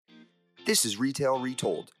This is Retail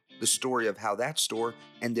Retold, the story of how that store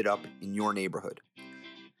ended up in your neighborhood.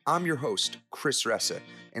 I'm your host, Chris Ressa,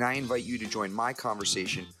 and I invite you to join my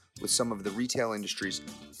conversation with some of the retail industry's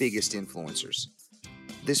biggest influencers.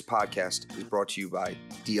 This podcast is brought to you by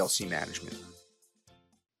DLC Management.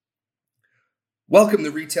 Welcome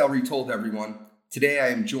to Retail Retold, everyone. Today I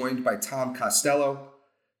am joined by Tom Costello.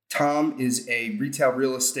 Tom is a retail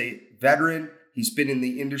real estate veteran. He's been in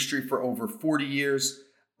the industry for over 40 years.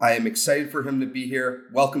 I am excited for him to be here.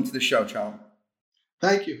 Welcome to the show, Tom.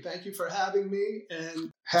 Thank you. Thank you for having me,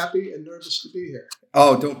 and happy and nervous to be here.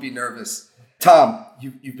 Oh, don't be nervous. Tom,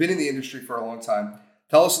 you've been in the industry for a long time.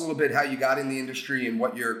 Tell us a little bit how you got in the industry and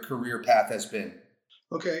what your career path has been.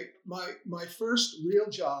 Okay, my first real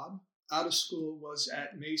job out of school was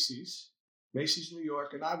at Macy's, New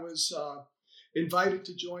York, and I was invited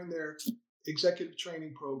to join their executive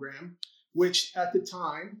training program, which at the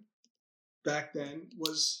time, back then,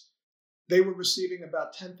 they were receiving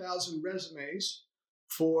about 10,000 resumes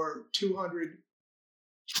for 200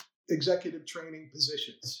 executive training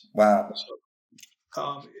positions. Wow.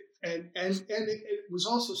 And it was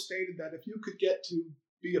also stated that if you could get to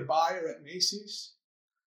be a buyer at Macy's,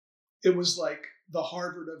 it was like the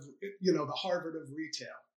Harvard of retail.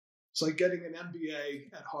 It's like getting an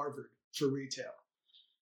MBA at Harvard for retail.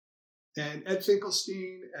 And Ed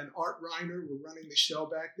Finkelstein and Art Reiner were running the show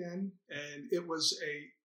back then, and it was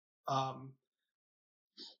a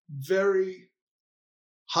very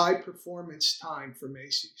high performance time for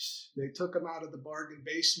Macy's. They took them out of the bargain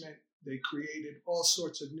basement. They created all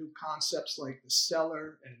sorts of new concepts like the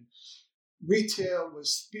cellar, and retail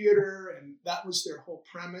was theater, and that was their whole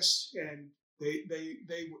premise. And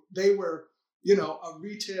they were, a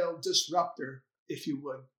retail disruptor, if you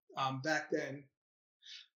would, back then.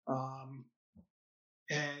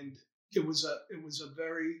 And it was a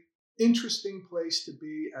very interesting place to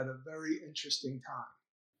be at a very interesting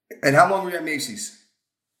time. And how long were you at Macy's?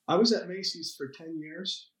 I was at Macy's for 10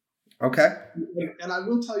 years. Okay. And I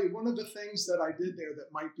will tell you one of the things that I did there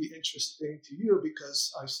that might be interesting to you,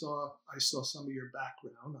 because I saw some of your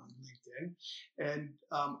background on LinkedIn. And,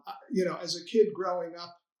 as a kid growing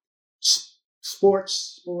up,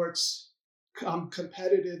 sports,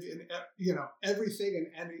 competitive in,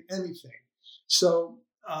 everything and anything. So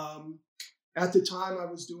at the time I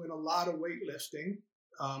was doing a lot of weightlifting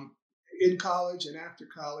in college and after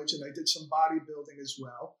college, and I did some bodybuilding as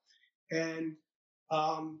well. And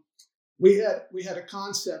we had a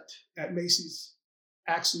concept at Macy's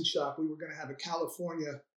Accent Shop. We were going to have a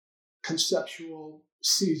California conceptual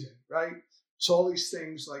season, right? So all these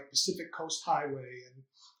things like Pacific Coast Highway and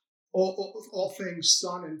all things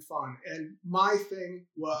sun and fun. And my thing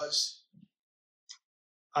was,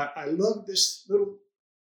 I loved this little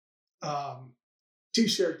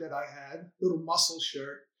T-shirt that I had, little muscle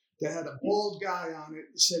shirt that had a bald guy on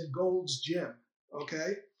it that said Gold's Gym.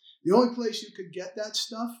 Okay, the only place you could get that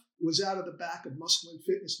stuff was out of the back of Muscle and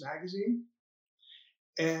Fitness magazine.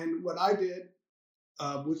 And what I did,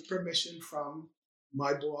 with permission from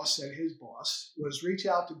my boss and his boss, was reach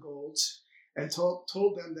out to Gold's and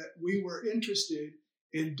told them that we were interested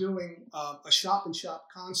in doing a shop and shop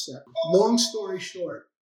concept. Long story short,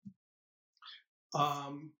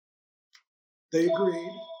 they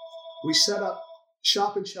agreed. We set up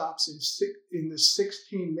shop and shops in the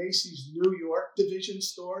 16 Macy's New York division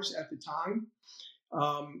stores at the time.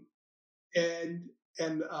 And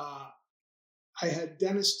I had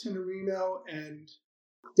Dennis Tenorino and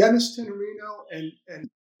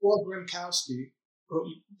Paul Grimkowski.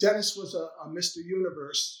 Dennis was a Mr.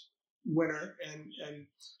 Universe winner, and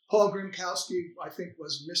Paul Grimkowski, I think,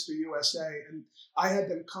 was Mr. USA. And I had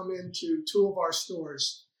them come into two of our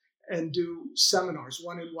stores and do seminars,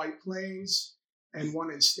 one in White Plains and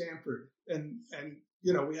one in Stamford. And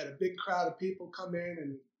we had a big crowd of people come in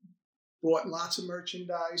and bought lots of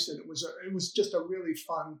merchandise, and it was just a really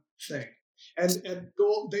fun thing. And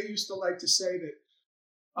Gold, they used to like to say that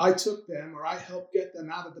I took them, or I helped get them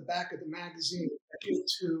out of the back of the magazine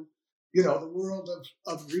into, the world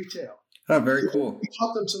of retail. Oh, very cool. We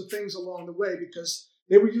taught them some things along the way because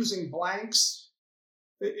they were using blanks,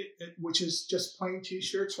 which is just plain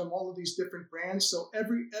T-shirts from all of these different brands. So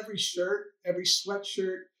every shirt, every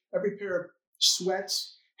sweatshirt, every pair of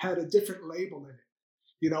sweats had a different label in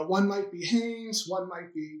it. One might be Hanes, one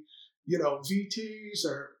might be, VTs,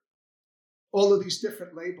 or all of these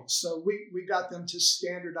different labels. So we got them to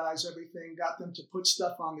standardize everything, got them to put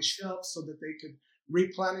stuff on the shelf so that they could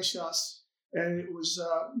replenish us. And it was,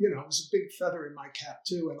 it was a big feather in my cap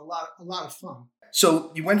too, and a lot of fun.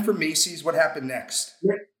 So you went for Macy's. What happened next?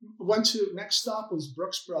 Next stop was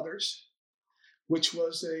Brooks Brothers, which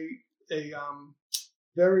was a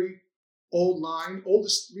very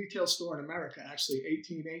oldest retail store in America, actually,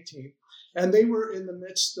 1818. And they were in the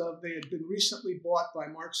midst of, they had been recently bought by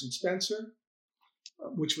Marks and Spencer,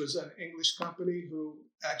 which was an English company who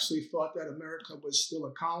actually thought that America was still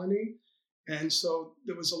a colony. And so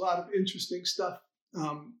there was a lot of interesting stuff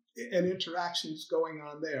and interactions going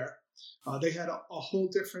on there. They had a whole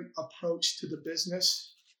different approach to the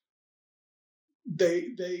business.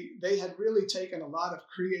 They had really taken a lot of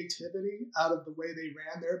creativity out of the way they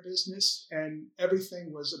ran their business, and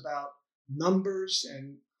everything was about numbers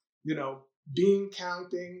and, bean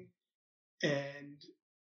counting, and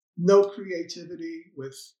no creativity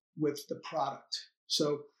with the product.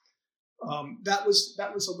 So that was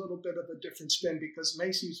a little bit of a different spin, because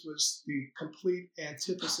Macy's was the complete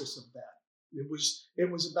antithesis of that. It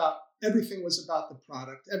was about, everything was about the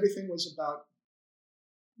product. Everything was about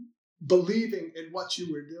believing in what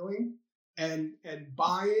you were doing and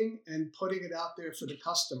buying and putting it out there for the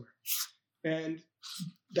customer. And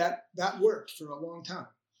that worked for a long time.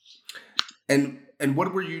 And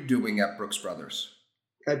what were you doing at Brooks Brothers?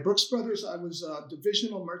 At Brooks Brothers, I was a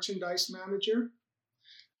divisional merchandise manager.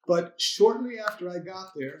 But shortly after I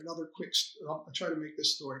got there, I'll try to make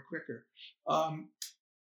this story quicker.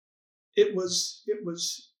 It was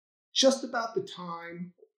just about the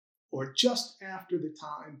time, or just after the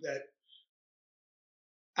time, that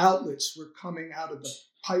outlets were coming out of the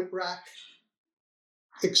pipe rack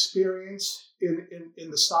experience in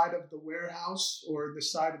the side of the warehouse or the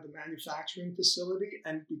side of the manufacturing facility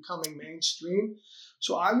and becoming mainstream.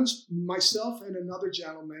 So myself and another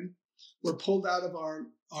gentleman were pulled out of our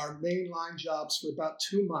mainline jobs for about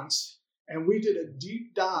 2 months, and we did a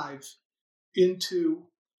deep dive into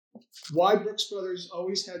why Brooks Brothers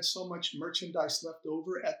always had so much merchandise left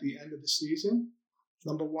over at the end of the season,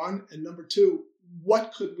 number one. And number two,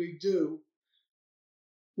 what could we do?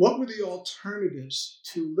 What were the alternatives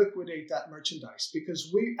to liquidate that merchandise?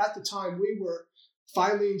 Because at the time, we were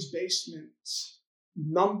Filene's Basement's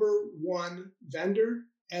number one vendor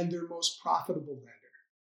and their most profitable vendor.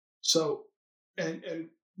 So, and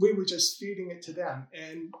we were just feeding it to them.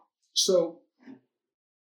 And so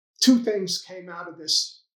 2 things came out of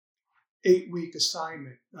this 8-week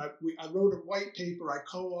assignment. I wrote a white paper. I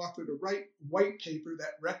co-authored a white paper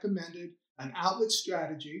that recommended an outlet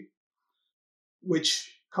strategy,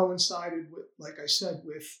 which coincided with, like I said,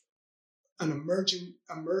 with an emerging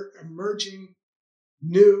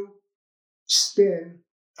new spin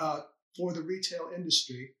for the retail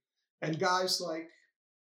industry. And guys like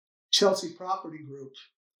Chelsea Property Group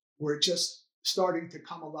were just starting to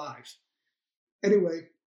come alive. Anyway,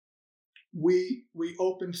 we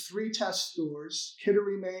opened 3 test stores: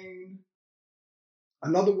 Kittery, Maine,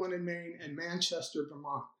 another one in Maine, and Manchester,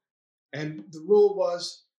 Vermont. And the rule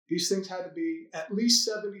was these things had to be at least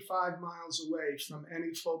 75 miles away from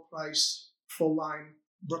any full-price, full-line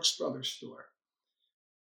Brooks Brothers store.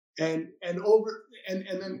 And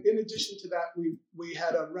then in addition to that, we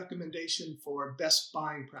had a recommendation for best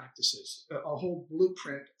buying practices, a whole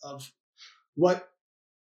blueprint of what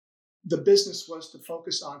the business was to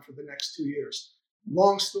focus on for the next 2 years.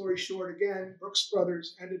 Long story short, again, Brooks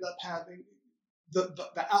Brothers ended up having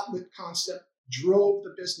the outlet concept drove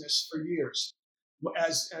the business for years,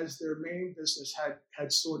 as their main business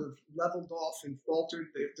had sort of leveled off and faltered.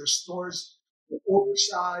 Their stores were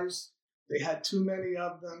oversized. They had too many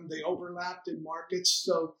of them. They overlapped in markets.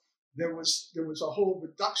 So there was a whole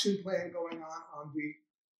reduction plan going on the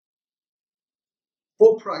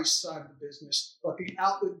full price side of the business, but the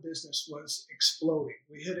outlet business was exploding.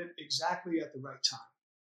 We hit it exactly at the right time.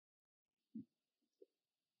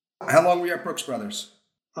 How long were you at Brooks Brothers?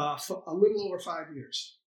 For a little over 5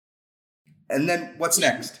 years. And then what's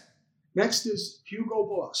next? Next is Hugo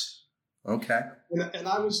Boss. Okay. And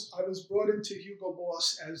I was brought into Hugo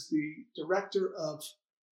Boss as the director of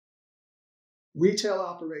retail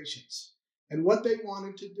operations. And what they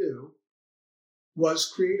wanted to do was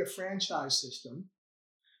create a franchise system.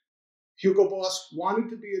 Hugo Boss wanted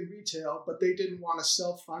to be in retail, but they didn't want to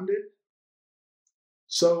self-fund it.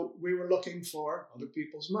 So we were looking for other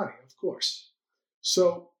people's money, of course.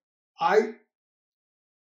 So I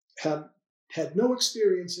had no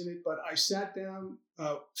experience in it, but I sat down,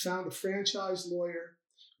 found a franchise lawyer.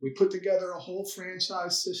 We put together a whole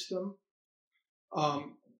franchise system,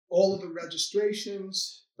 all of the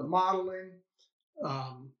registrations, the modeling,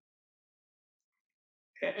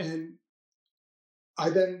 and I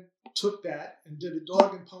then took that and did a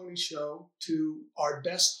dog and pony show to our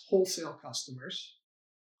best wholesale customers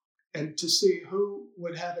and to see who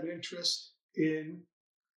would have an interest in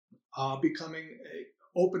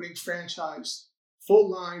opening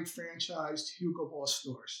full-line franchised Hugo Boss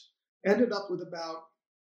stores. Ended up with about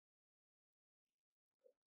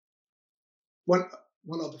one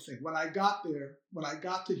other thing. When I got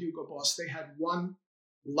to Hugo Boss, they had one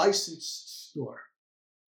licensed store.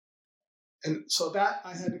 And so that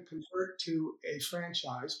I had to convert to a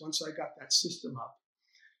franchise once I got that system up.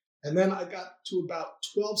 And then I got to about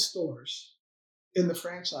 12 stores in the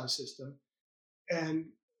franchise system. And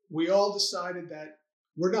we all decided that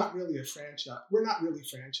we're not really a franchise. We're not really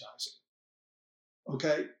franchising.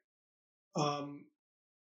 Okay.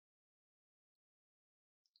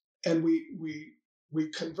 And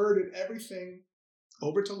we converted everything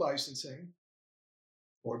over to licensing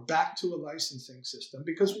or back to a licensing system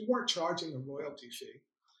because we weren't charging a royalty fee.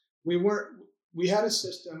 We had a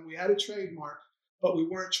system, we had a trademark, but we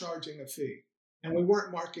weren't charging a fee. And we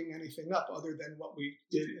weren't marking anything up other than what we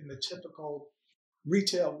did in the typical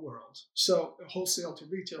retail world. So wholesale to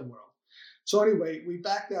retail world. So anyway, we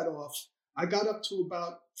backed that off. I got up to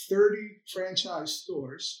about 30 franchise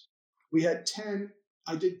stores. We had 10.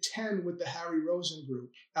 I did 10 with the Harry Rosen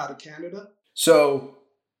Group out of Canada. So,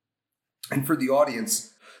 and for the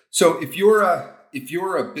audience, so if you're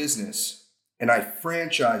a business and I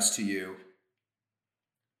franchise to you,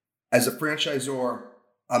 as a franchisor,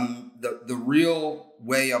 the real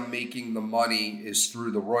way I'm making the money is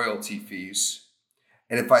through the royalty fees.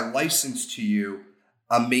 And if I license to you,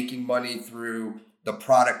 I'm making money through the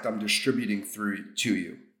product I'm distributing through to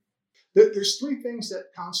you. There's three things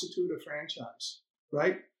that constitute a franchise,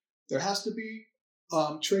 right? There has to be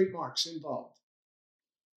trademarks involved.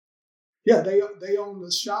 Yeah, they own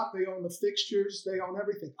the shop, they own the fixtures, they own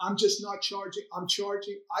everything. I'm just not charging. I'm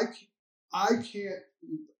charging. I can't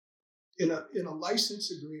in a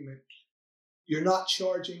license agreement. You're not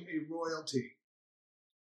charging a royalty.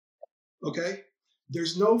 Okay?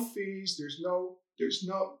 There's no fees. There's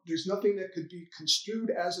nothing that could be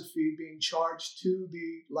construed as a fee being charged to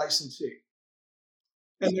the licensee.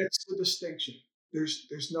 And that's the distinction.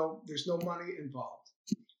 There's no money involved.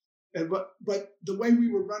 And but the way we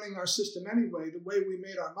were running our system anyway, the way we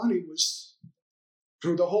made our money was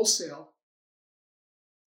through the wholesale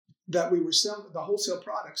that we were selling, the wholesale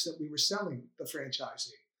products that we were selling the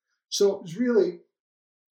franchisee. So it was really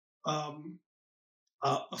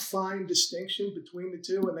a fine distinction between the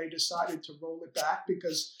two, and they decided to roll it back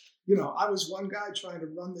because, I was one guy trying to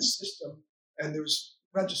run the system, and there's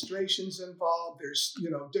registrations involved. There's,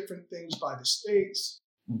 different things by the states.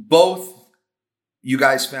 Both you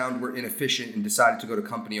guys found were inefficient and decided to go to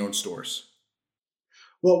company-owned stores.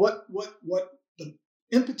 Well, what the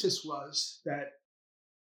impetus was that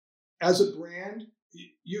as a brand,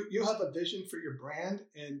 you have a vision for your brand,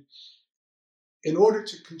 and in order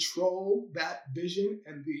to control that vision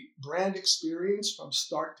and the brand experience from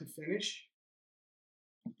start to finish,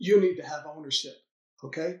 you need to have ownership.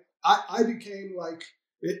 Okay, I became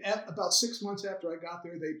about 6 months after I got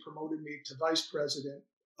there, they promoted me to vice president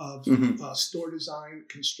of store design,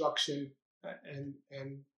 construction,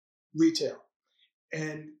 and retail,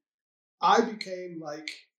 and I became like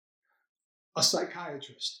a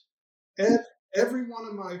psychiatrist. Every one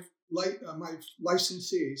of my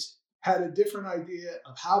licensees had a different idea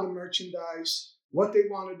of how to merchandise, what they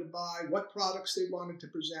wanted to buy, what products they wanted to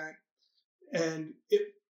present, and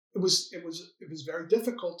it was very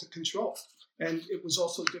difficult to control, and it was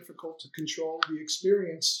also difficult to control the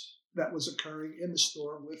experience that was occurring in the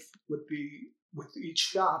store with each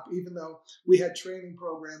shop, even though we had training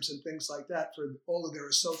programs and things like that for all of their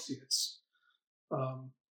associates.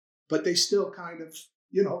 But they still kind of,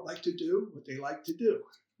 like to do what they like to do.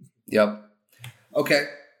 Yep. Okay.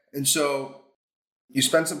 And so you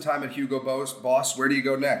spent some time at Hugo Boss. Where do you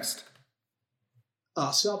go next?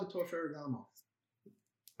 Salvatore Ferragamo.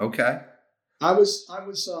 Okay. I was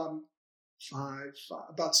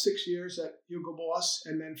about 6 years at Hugo Boss,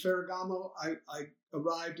 and then Ferragamo. I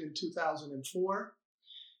arrived in 2004,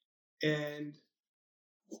 and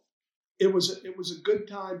it was a good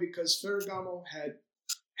time because Ferragamo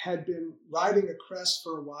had been riding a crest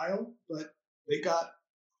for a while, but they got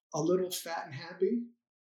a little fat and happy,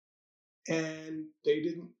 and they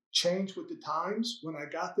didn't change with the times. When I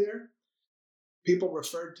got there, people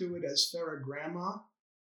referred to it as Ferragramma.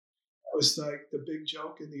 That was like the big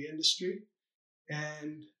joke in the industry.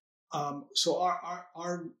 And so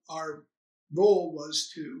our role was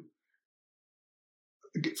to,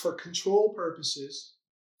 for control purposes,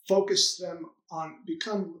 focus them on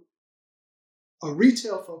become a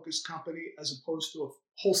retail-focused company as opposed to a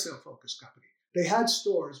wholesale-focused company. They had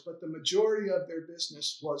stores, but the majority of their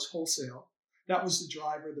business was wholesale. That was the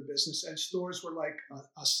driver of the business, and stores were like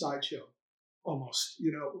a sideshow, almost.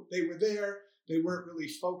 They were there. They weren't really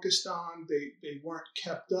focused on. They weren't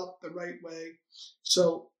kept up the right way.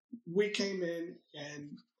 So we came in,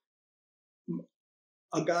 and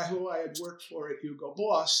a guy who I had worked for at Hugo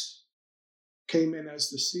Boss came in as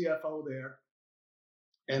the CFO there.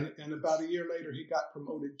 And about a year later, he got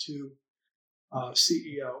promoted to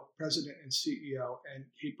CEO, president and CEO. And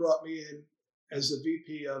he brought me in as a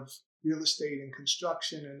VP of real estate and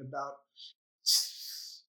construction. And about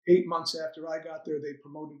 8 months after I got there, they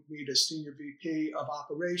promoted me to senior VP of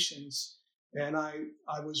operations. And I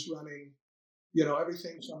was running,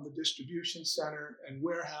 everything from the distribution center and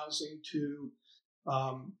warehousing to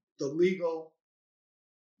the legal,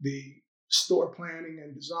 the store planning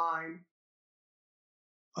and design,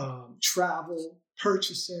 travel,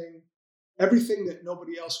 purchasing, everything that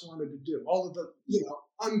nobody else wanted to do. All of the,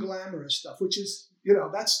 unglamorous stuff, which is,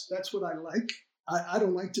 that's what I like. I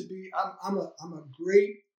don't like to be. I'm a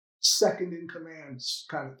great second in command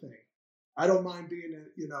kind of thing. I don't mind being,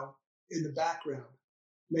 in the background,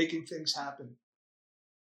 making things happen.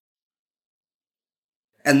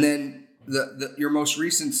 And then your most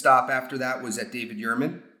recent stop after that was at David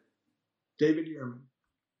Yurman? David Yurman.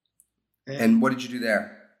 And what did you do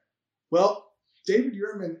there? Well, David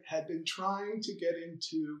Yurman had been trying to get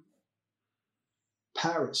into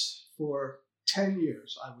Paris for 10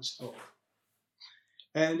 years, I was told.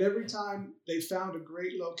 And every time they found a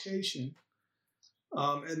great location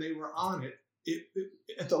and they were on it,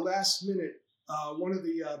 at the last minute, one of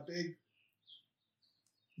the big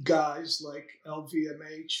guys like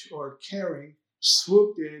LVMH or Kering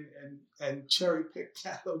swooped in and cherry picked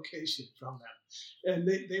that location from them. And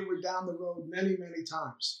they were down the road many, many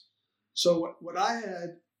times. So what I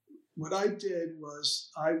did was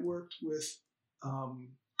I worked with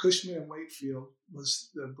Cushman & Wakefield was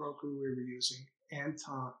the broker we were using,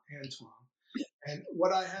 Anton. And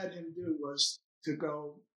what I had him do was to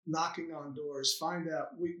go knocking on doors, find out,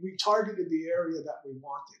 we targeted the area that we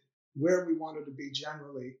wanted, where we wanted to be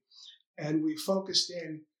generally. And we focused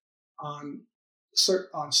in on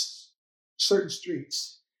certain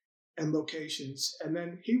streets and locations. And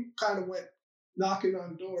then he kind of went knocking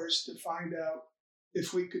on doors to find out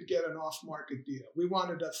if we could get an off-market deal. We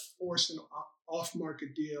wanted to force an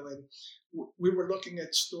off-market deal, and we were looking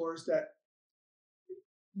at stores that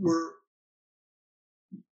were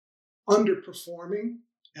underperforming,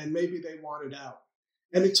 and maybe they wanted out.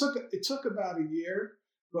 And it took about a year,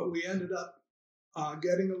 but we ended up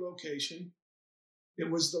getting a location. It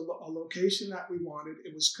was a location that we wanted.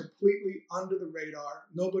 It was completely under the radar.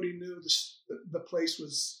 Nobody knew the place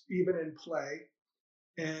was even in play.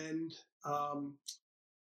 And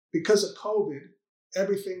because of COVID,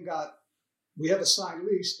 we have a signed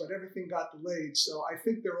lease, but everything got delayed. So I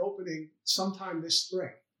think they're opening sometime this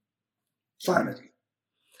spring. Finally.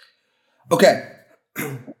 Okay.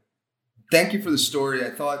 Thank you for the story. I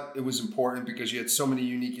thought it was important because you had so many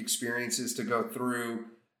unique experiences to go through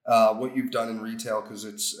what you've done in retail, because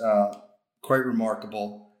it's quite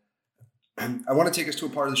remarkable. I want to take us to a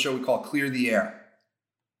part of the show we call Clear the Air.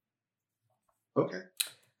 Okay.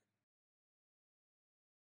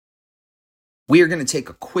 We are going to take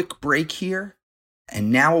a quick break here, and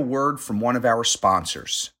now a word from one of our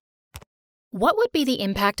sponsors. What would be the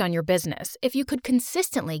impact on your business if you could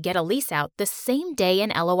consistently get a lease out the same day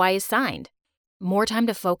an LOI is signed? More time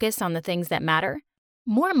to focus on the things that matter?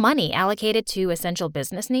 More money allocated to essential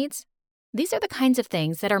business needs? These are the kinds of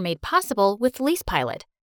things that are made possible with LeasePilot.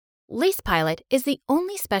 LeasePilot is the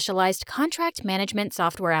only specialized contract management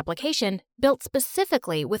software application built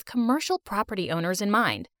specifically with commercial property owners in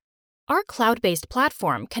mind. Our cloud-based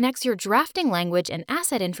platform connects your drafting language and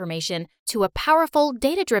asset information to a powerful,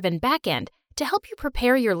 data-driven backend to help you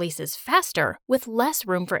prepare your leases faster with less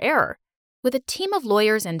room for error. With a team of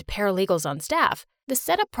lawyers and paralegals on staff, the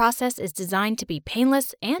setup process is designed to be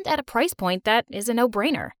painless and at a price point that is a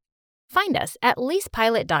no-brainer. Find us at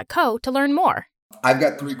leasepilot.co to learn more. I've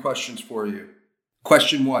got 3 questions for you.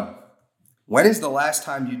 Question 1. When is the last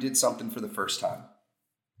time you did something for the first time?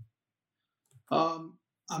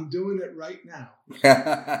 I'm doing it right now.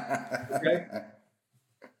 Okay.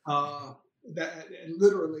 That and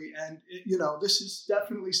literally, and this is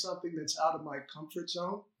definitely something that's out of my comfort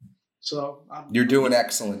zone. So you're doing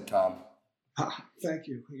excellent, Tom. Thank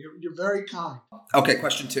you. You're very kind. Okay,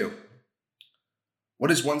 question 2. What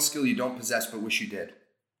is one skill you don't possess but wish you did?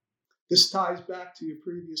 This ties back to your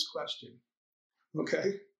previous question.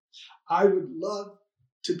 Okay, I would love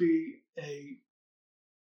to be a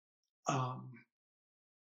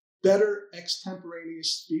better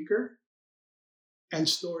extemporaneous speaker and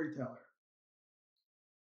storyteller.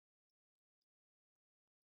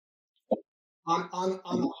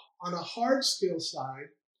 On a hard skill side,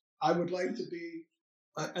 I would like to be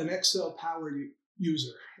an Excel power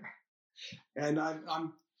user, and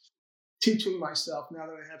I'm teaching myself, now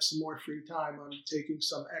that I have some more free time, I'm taking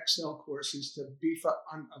some Excel courses to beef up.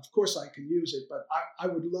 Of course, I can use it, but I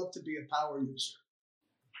would love to be a power user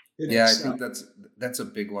in Yeah, Excel. I think that's a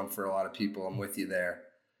big one for a lot of people. I'm with you there.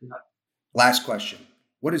 Yeah. Last question.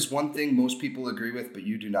 What is one thing most people agree with, but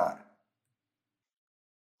you do not?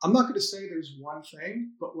 I'm not going to say there's one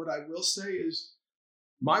thing, but what I will say is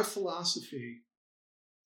my philosophy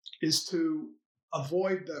is to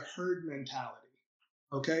avoid the herd mentality.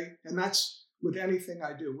 Okay. And that's with anything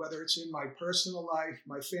I do, whether it's in my personal life,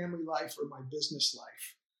 my family life, or my business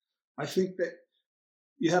life. I think that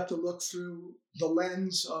you have to look through the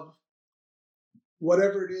lens of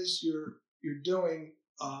whatever it is you're doing,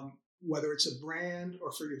 whether it's a brand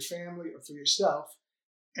or for your family or for yourself,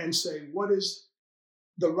 and say, what is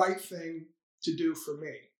the right thing to do for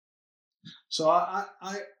me? So I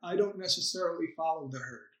don't necessarily follow the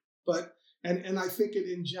herd, but and I think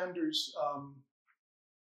it engenders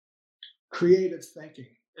creative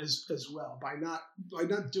thinking as well by not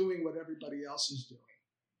doing what everybody else is doing.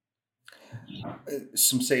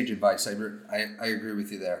 Some sage advice. I agree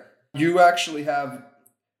with you there. You actually have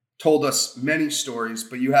told us many stories,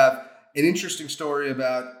 but you have an interesting story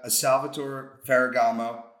about a Salvatore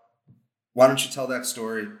Ferragamo. Why don't you tell that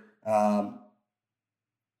story about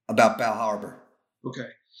Bal Harbour? Okay.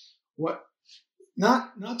 What?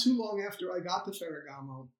 Not too long after I got to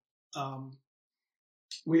Ferragamo,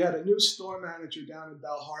 we had a new store manager down in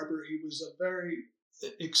Bal Harbour. He was a very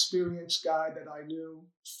experienced guy that I knew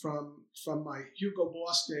from my Hugo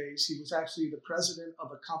Boss days. He was actually the president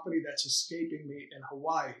of a company that's escaping me in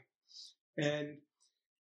Hawaii. And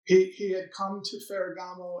he had come to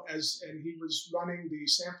Ferragamo and he was running the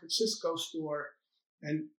San Francisco store,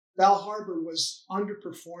 and Bal Harbour was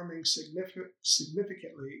underperforming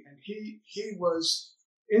significantly, and he was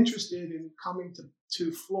interested in coming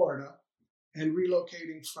to Florida and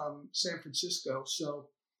relocating from San Francisco. So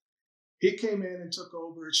he came in and took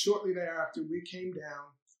over. Shortly thereafter, we came down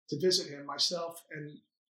to visit him, myself and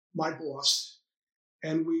my boss,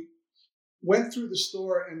 and we went through the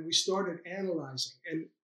store and we started analyzing. And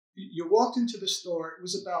you walked into the store. It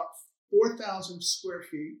was about 4,000 square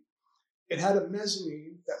feet. It had a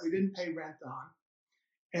mezzanine that we didn't pay rent on.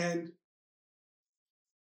 And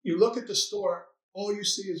you look at the store, all you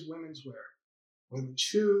see is women's wear. Women's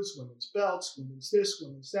shoes, women's belts, women's this,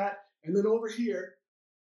 women's that. And then over here,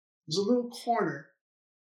 there's a little corner,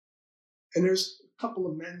 and there's a couple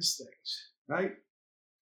of men's things, right?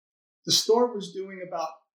 The store was doing about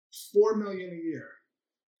 $4 million a year.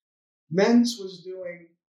 Men's was doing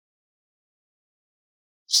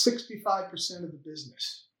 65% of the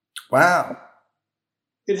business. Wow.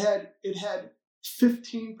 It had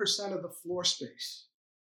 15% of the floor space.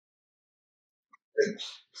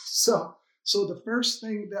 So the first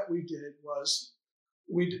thing that we did was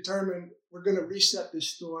we determined we're going to reset this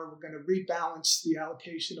store. We're going to rebalance the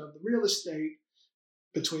allocation of the real estate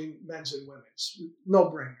between men's and women's. No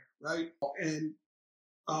brainer, right? And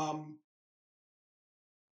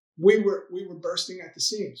we were bursting at the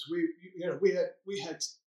seams.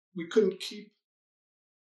 We couldn't keep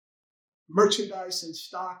merchandise in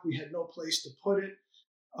stock. We had no place to put it.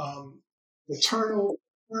 The turnover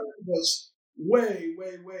was way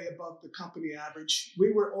above the company average.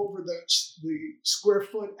 We were over the square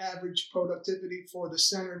foot average productivity for the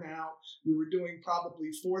center now. We were doing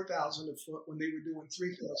probably 4,000 a foot when they were doing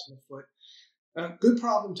 3,000 a foot. Good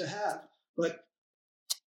problem to have, but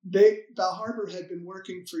Bal Harbour had been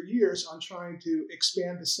working for years on trying to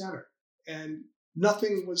expand the center, and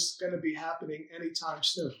nothing was going to be happening anytime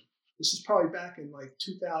soon. This is probably back in like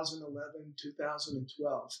 2011,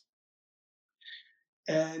 2012.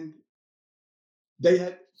 And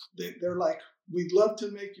they're like, we'd love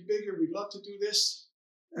to make you bigger. We'd love to do this.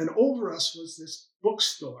 And over us was this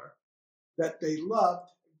bookstore that they loved.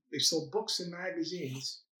 They sold books and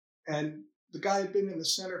magazines. And the guy had been in the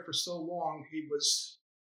center for so long, he was,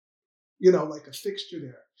 like a fixture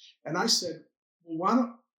there. And I said, well, why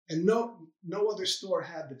don't, and no other store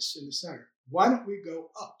had this in the center. Why don't we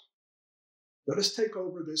go up? Let us take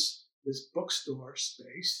over this bookstore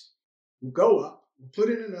space. We'll go up. We'll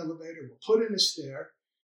put in an elevator. We'll put in a stair.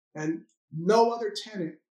 And no other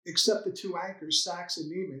tenant except the two anchors, Saks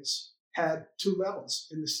and Neiman's, had 2 levels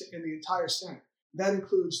in the entire center. That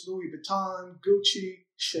includes Louis Vuitton, Gucci,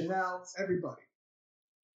 Chanel, everybody.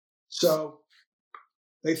 So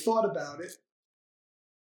they thought about it,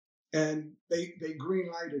 and they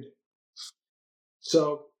green-lighted it.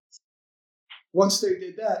 So once they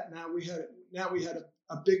did that, now we had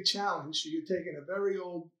a big challenge. You're taking a very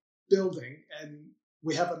old building and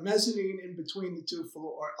we have a mezzanine in between the two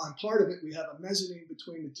floors. Or on part of it, we have a mezzanine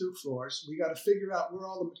between the two floors. We got to figure out where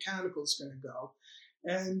all the mechanical is going to go,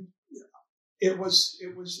 and it was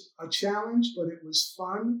a challenge, but it was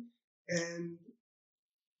fun. And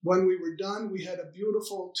when we were done, we had a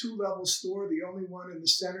beautiful 2-level store, the only one in the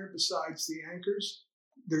center besides the anchors.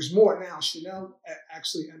 There's more now. Chanel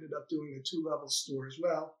actually ended up doing a 2-level store as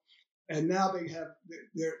well, and now they've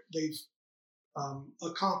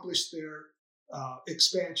accomplished their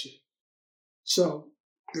expansion. So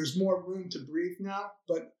there's more room to breathe now.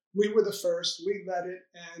 But we were the first. We led it,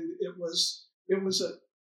 and it was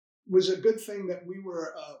a good thing that we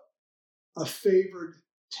were a favored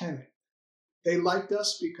tenant. They liked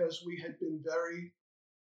us because we had been very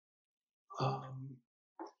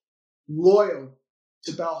loyal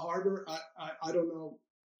to Bal Harbour. I don't know,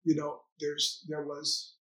 there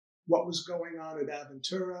was what was going on at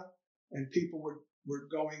Aventura, and people were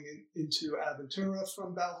going into Aventura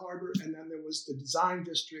from Bal Harbour, and then there was the Design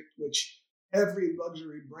District, which every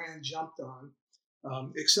luxury brand jumped on,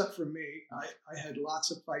 except for me. I had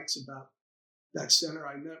lots of fights about that center.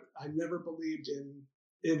 I never believed in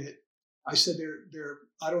it. I said they're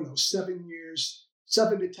I don't know 7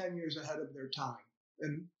 to 10 years ahead of their time,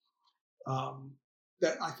 and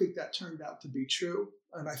that I think that turned out to be true,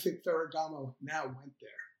 and I think Ferragamo now went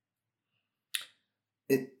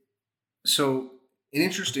there. So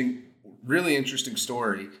an really interesting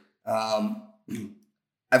story. I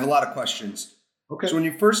have a lot of questions. Okay. So when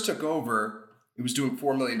you first took over, it was doing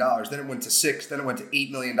 $4 million. Then it went to $6 million. Then it went to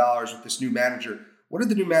 $8 million with this new manager. What did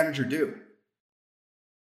the new manager do?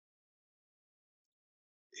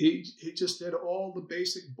 He just did all the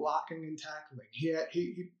basic blocking and tackling. He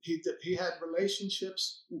had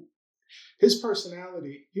relationships. His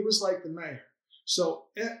personality, he was like the mayor. So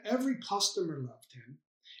every customer loved him.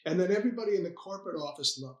 And then everybody in the corporate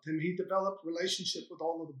office loved him. He developed relationship with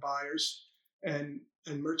all of the buyers and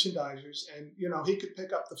merchandisers. And, he could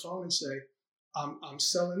pick up the phone and say, I'm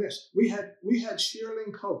selling this. We had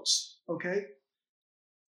shearling coats, okay?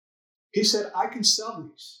 He said, I can sell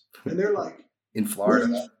these. And they're like, in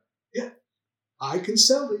Florida? Yeah, I can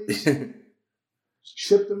sell these.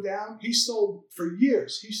 Shipped them down. For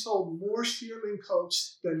years, he sold more shearling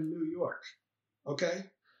coats than New York, okay?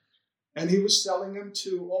 And he was selling them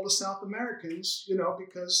to all the South Americans,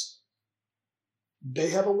 because they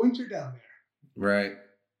have a winter down there. Right.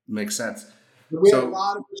 Makes sense. We had a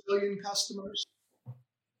lot of Brazilian customers.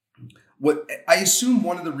 What I assume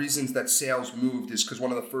one of the reasons that sales moved is because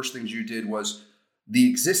one of the first things you did was the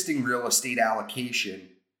existing real estate allocation.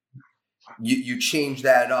 You changed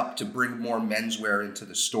that up to bring more menswear into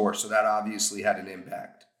the store. So that obviously had an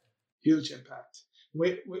impact. Huge impact.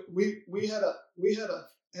 We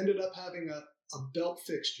ended up having a belt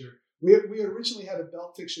fixture. We originally had a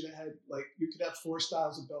belt fixture that had, like, you could have 4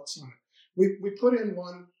 styles of belts on it. We put in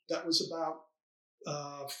one that was about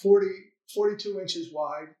 42 inches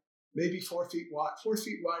wide, maybe 4 feet wide,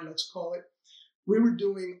 let's call it. We were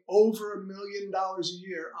doing over $1 million a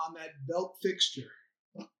year on that belt fixture.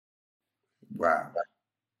 Wow.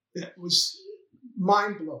 It was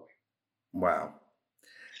mind-blowing. Wow.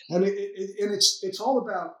 And it's all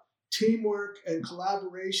about teamwork and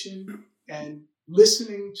collaboration and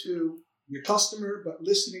listening to your customer, but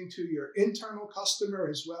listening to your internal customer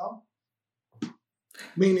as well,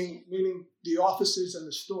 meaning the offices and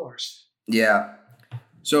the stores. Yeah.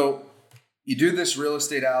 So you do this real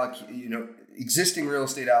estate existing real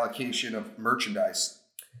estate allocation of merchandise.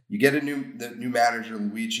 You get the new manager,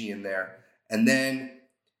 Luigi, in there, and then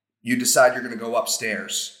you decide you're going to go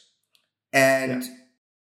upstairs. And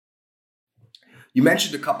you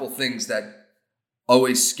mentioned a couple things that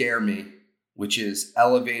always scare me, which is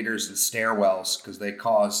elevators and stairwells,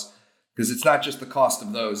 because it's not just the cost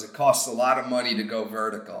of those. It costs a lot of money to go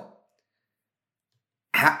vertical.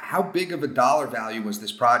 How big of a dollar value was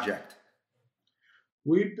this project?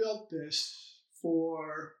 We built this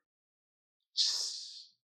for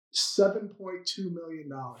 $7.2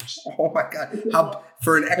 million. Oh my God!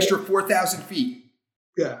 For an extra 4,000 feet?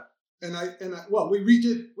 Yeah, and we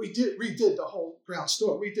redid the whole ground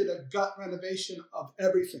store. We did a gut renovation of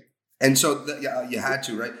everything. And so you had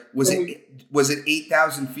to, right? Was it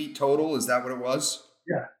 8,000 feet total? Is that what it was?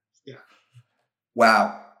 Yeah.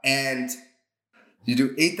 Wow. And you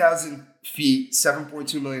do 8,000 feet,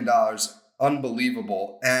 $7.2 million,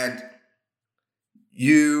 unbelievable. And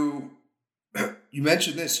you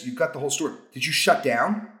mentioned this, you got the whole store. Did you shut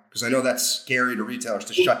down? Because I know that's scary to retailers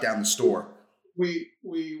to shut down the store. We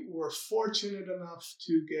were fortunate enough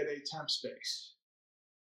to get a temp space.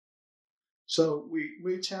 So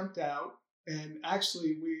we temped out, and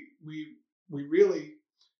actually we really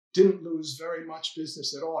didn't lose very much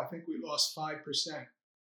business at all. I think we lost 5%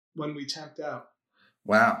 when we temped out.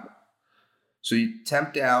 Wow. So you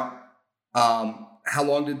temped out. How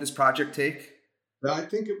long did this project take? I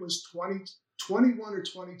think it was 21 or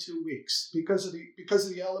 22 weeks because of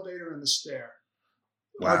the elevator and the stair.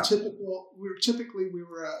 Wow. We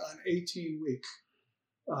were an 18-week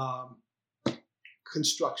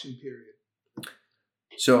construction period.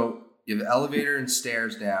 So you have elevator and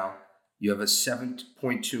stairs now. You have a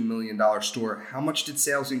 $7.2 million store. How much did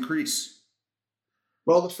sales increase?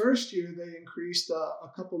 Well, the first year they increased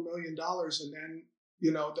a couple $1 million, and then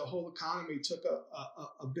the whole economy took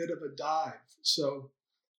a bit of a dive. So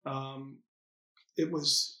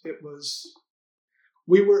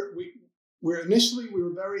we were initially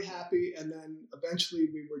very happy, and then eventually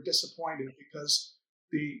we were disappointed because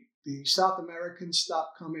the South Americans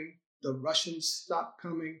stopped coming, the Russians stopped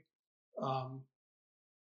coming.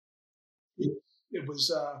 It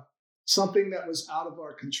was something that was out of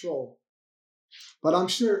our control. But I'm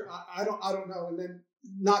sure I don't know. And then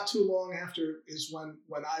not too long after is when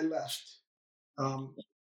I left.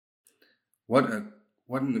 What an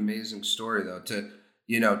amazing story, though.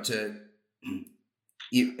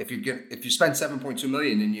 If you spend $7.2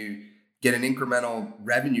 million and you get an incremental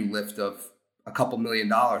revenue lift of a couple $1 million,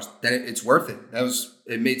 then it's worth it.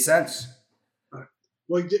 It made sense.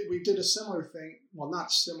 Well, we did a similar thing. Well,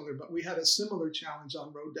 not similar, but we had a similar challenge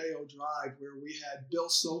on Rodeo Drive where we had Bill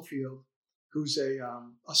Sofield, who's a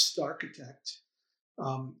architect,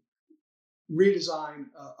 redesign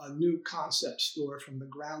a new concept store from the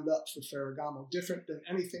ground up for Ferragamo, different than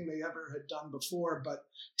anything they ever had done before, but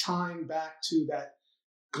tying back to that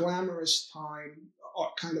glamorous time,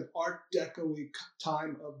 kind of Art Deco-y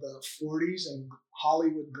time of the 40s and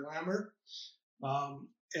Hollywood glamour.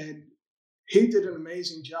 And he did an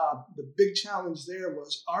amazing job. The big challenge there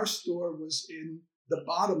was our store was in the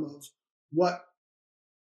bottom of what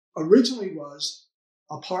originally was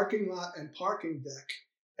a parking lot and parking deck,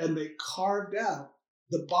 and they carved out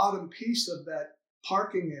the bottom piece of that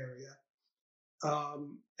parking area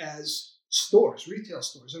as stores, retail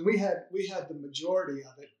stores, and we had the majority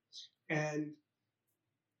of it. And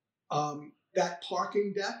that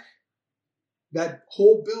parking deck, that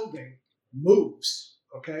whole building moves,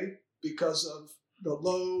 okay, because of the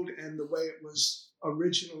load and the way it was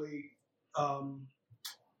originally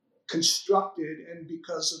constructed, and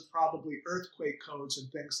because of probably earthquake codes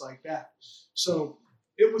and things like that. So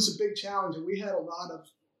it was a big challenge, and we had a lot of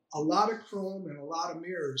chrome and a lot of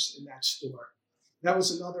mirrors in that store. That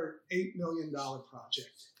was another $8 million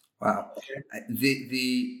project. Wow.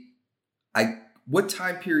 What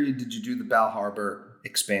time period did you do the Bal Harbour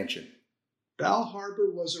expansion? Bal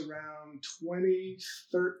Harbour was around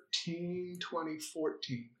 2013,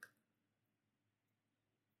 2014.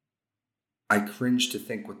 I cringe to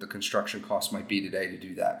think what the construction cost might be today to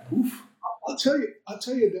do that. Oof. I'll tell you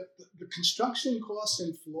that the construction costs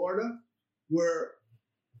in Florida were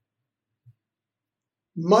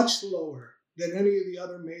much lower than any of the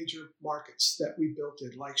other major markets that we built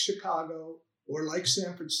in, like Chicago or like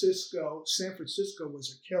San Francisco. San Francisco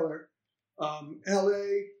was a killer.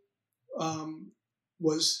 LA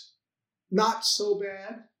was not so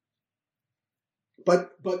bad,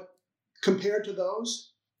 but compared to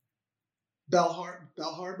those, Bal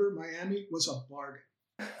Harbour, Miami was a bargain.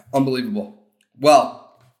 Unbelievable.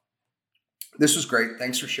 Well, this was great.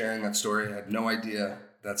 Thanks for sharing that story. I had no idea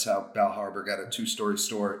that's how Bal Harbour got a 2-story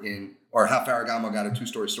store or how Ferragamo got a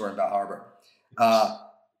 2-story store in Bal Harbour.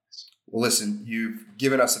 Well, listen, you've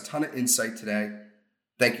given us a ton of insight today.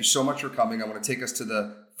 Thank you so much for coming. I want to take us to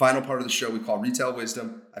the final part of the show we call Retail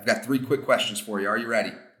Wisdom. I've got 3 quick questions for you. Are you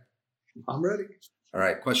ready? I'm ready. All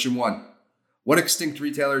right. Question 1. What extinct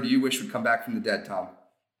retailer do you wish would come back from the dead, Tom?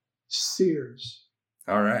 Sears.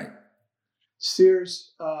 All right.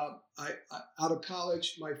 Sears. Out of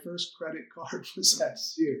college, my first credit card was at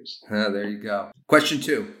Sears. There you go. Question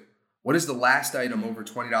 2. What is the last item over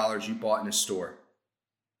 $20 you bought in a store?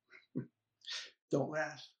 Don't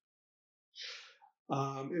laugh.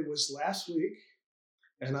 It was last week,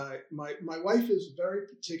 and my wife is very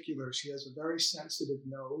particular. She has a very sensitive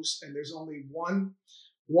nose, and there's only one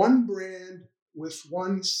brand with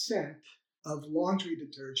 1 cent of laundry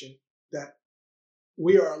detergent that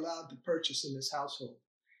we are allowed to purchase in this household.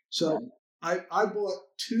 So I bought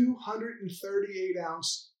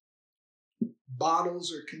 238-ounce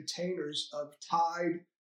bottles or containers of Tide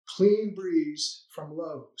Clean Breeze from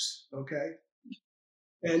Lowe's. Okay.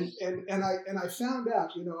 And I found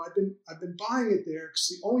out, I've been buying it there. It's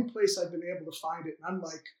the only place I've been able to find it. And I'm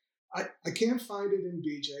like, I can't find it in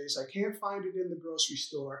BJ's. I can't find it in the grocery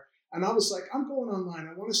store. And I was like, I'm going online.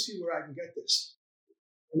 I want to see where I can get this.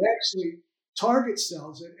 And actually, Target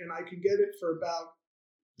sells it, and I can get it for about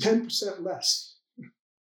 10% less.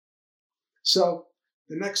 So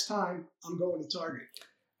the next time, I'm going to Target.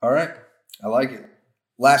 All right. I like it.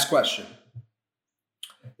 Last question.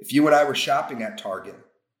 If you and I were shopping at Target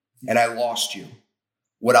and I lost you,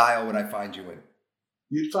 what aisle would I find you in?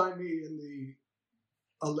 You'd find me in the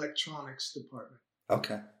electronics department.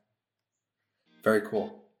 Okay. Very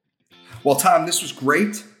cool. Well, Tom, this was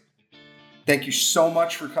great. Thank you so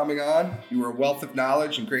much for coming on. You were a wealth of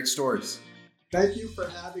knowledge and great stories. Thank you for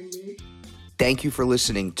having me. Thank you for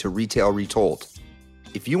listening to Retail Retold.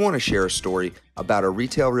 If you want to share a story about a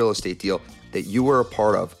retail real estate deal that you were a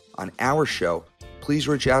part of on our show, please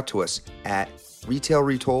reach out to us at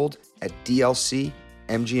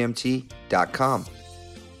retailretold@dlcmgmt.com.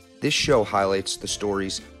 This show highlights the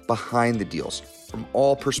stories behind the deals from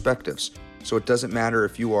all perspectives, so it doesn't matter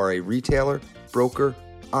if you are a retailer, broker,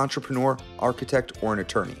 entrepreneur, architect, or an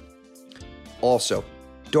attorney. Also,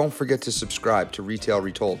 don't forget to subscribe to Retail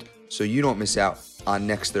Retold so you don't miss out on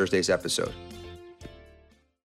next Thursday's episode.